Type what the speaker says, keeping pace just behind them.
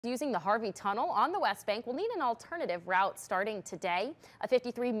Using the Harvey Tunnel on the West Bank will need an alternative route starting today. A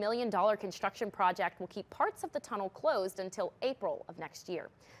 $53 million construction project will keep parts of the tunnel closed until April of next year.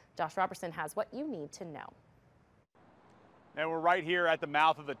 Josh Robertson has what you need to know. And we're right here at the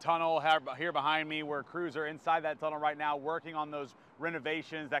mouth of the tunnel here behind me, where crews are inside that tunnel right now working on those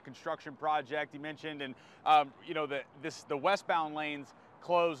renovations, that construction project you mentioned. And the westbound lanes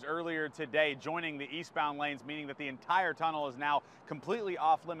closed earlier today, joining the eastbound lanes, meaning that the entire tunnel is now completely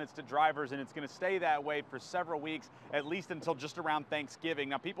off limits to drivers, and it's going to stay that way for several weeks, at least until just around Thanksgiving.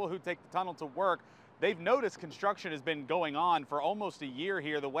 Now, people who take the tunnel to work, they've noticed construction has been going on for almost a year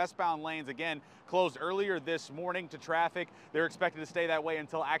here. The westbound lanes, again, closed earlier this morning to traffic. They're expected to stay that way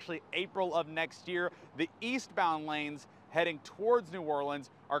until actually April of next year. The eastbound lanes heading towards New Orleans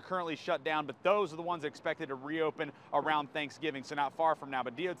are currently shut down, but those are the ones expected to reopen around Thanksgiving, so not far from now.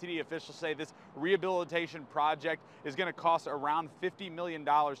 But DOTD officials say this rehabilitation project is going to cost around $50 million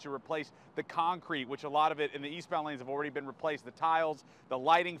to replace the concrete, which a lot of it in the eastbound lanes have already been replaced, the tiles, the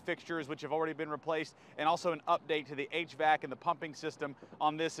lighting fixtures, which have already been replaced, and also an update to the HVAC and the pumping system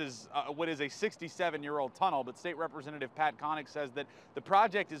on this is what is a 67-year-old tunnel. But State Representative Pat Connick says that the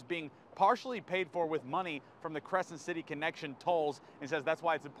project is being partially paid for with money from the Crescent City Connection tolls, and says that's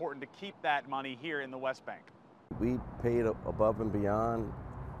why it's important to keep that money here in the West Bank. We paid above and beyond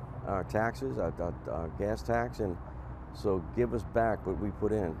our taxes, our gas tax, and so give us back what we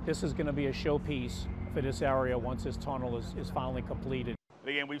put in. This is going to be a showpiece for this area once this tunnel is finally completed.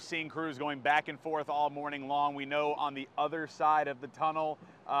 Again, we've seen crews going back and forth all morning long. We know on the other side of the tunnel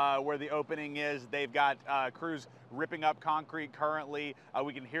where the opening is, they've got crews ripping up concrete currently.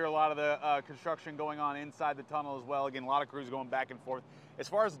 We can hear a lot of the construction going on inside the tunnel as well. Again, a lot of crews going back and forth. As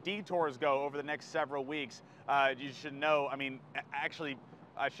far as detours go over the next several weeks, you should know, actually,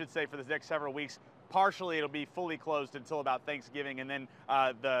 I should say for the next several weeks, partially it'll be fully closed until about Thanksgiving, and then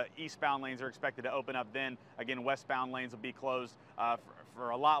the eastbound lanes are expected to open up then. Again, westbound lanes will be closed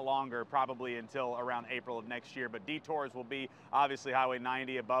for a lot longer, probably until around April of next year. But detours will be obviously Highway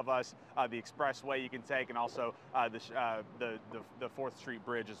 90 above us, the expressway you can take, and also the 4th Street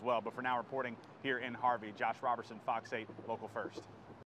Bridge as well. But for now, reporting here in Harvey, Josh Robertson, Fox 8 Local First.